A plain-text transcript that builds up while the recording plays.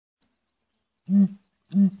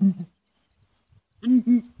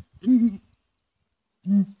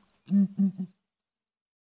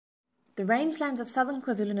The rangelands of southern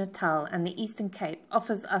KwaZulu-Natal and the Eastern Cape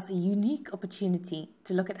offers us a unique opportunity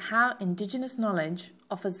to look at how indigenous knowledge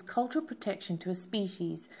offers cultural protection to a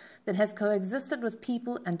species that has coexisted with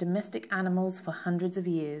people and domestic animals for hundreds of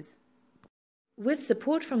years. With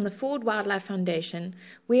support from the Ford Wildlife Foundation,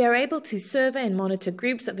 we are able to survey and monitor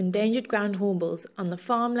groups of endangered ground-hornbills on the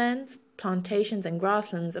farmlands, plantations and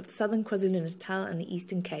grasslands of southern KwaZulu-Natal and the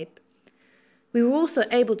Eastern Cape. We were also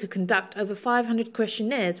able to conduct over 500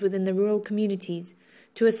 questionnaires within the rural communities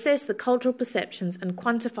to assess the cultural perceptions and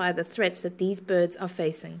quantify the threats that these birds are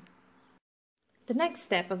facing. The next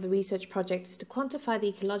step of the research project is to quantify the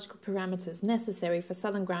ecological parameters necessary for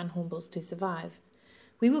southern ground-hornbills to survive.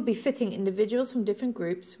 We will be fitting individuals from different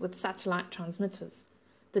groups with satellite transmitters.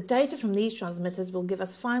 The data from these transmitters will give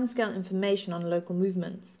us fine-scale information on local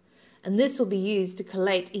movements, and this will be used to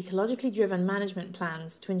collate ecologically driven management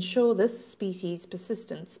plans to ensure this species'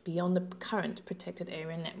 persistence beyond the current protected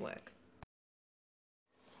area network.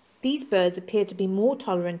 These birds appear to be more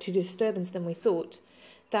tolerant to disturbance than we thought.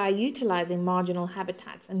 They are utilizing marginal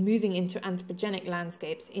habitats and moving into anthropogenic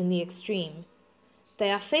landscapes in the extreme. They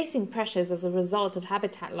are facing pressures as a result of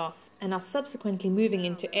habitat loss and are subsequently moving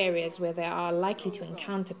into areas where they are likely to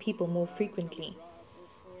encounter people more frequently.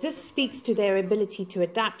 This speaks to their ability to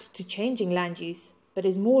adapt to changing land use, but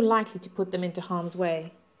is more likely to put them into harm's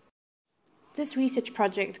way. This research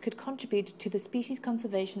project could contribute to the species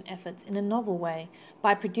conservation efforts in a novel way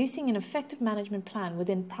by producing an effective management plan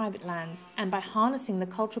within private lands and by harnessing the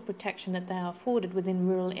cultural protection that they are afforded within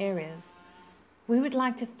rural areas. We would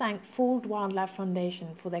like to thank Ford Wildlife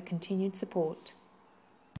Foundation for their continued support.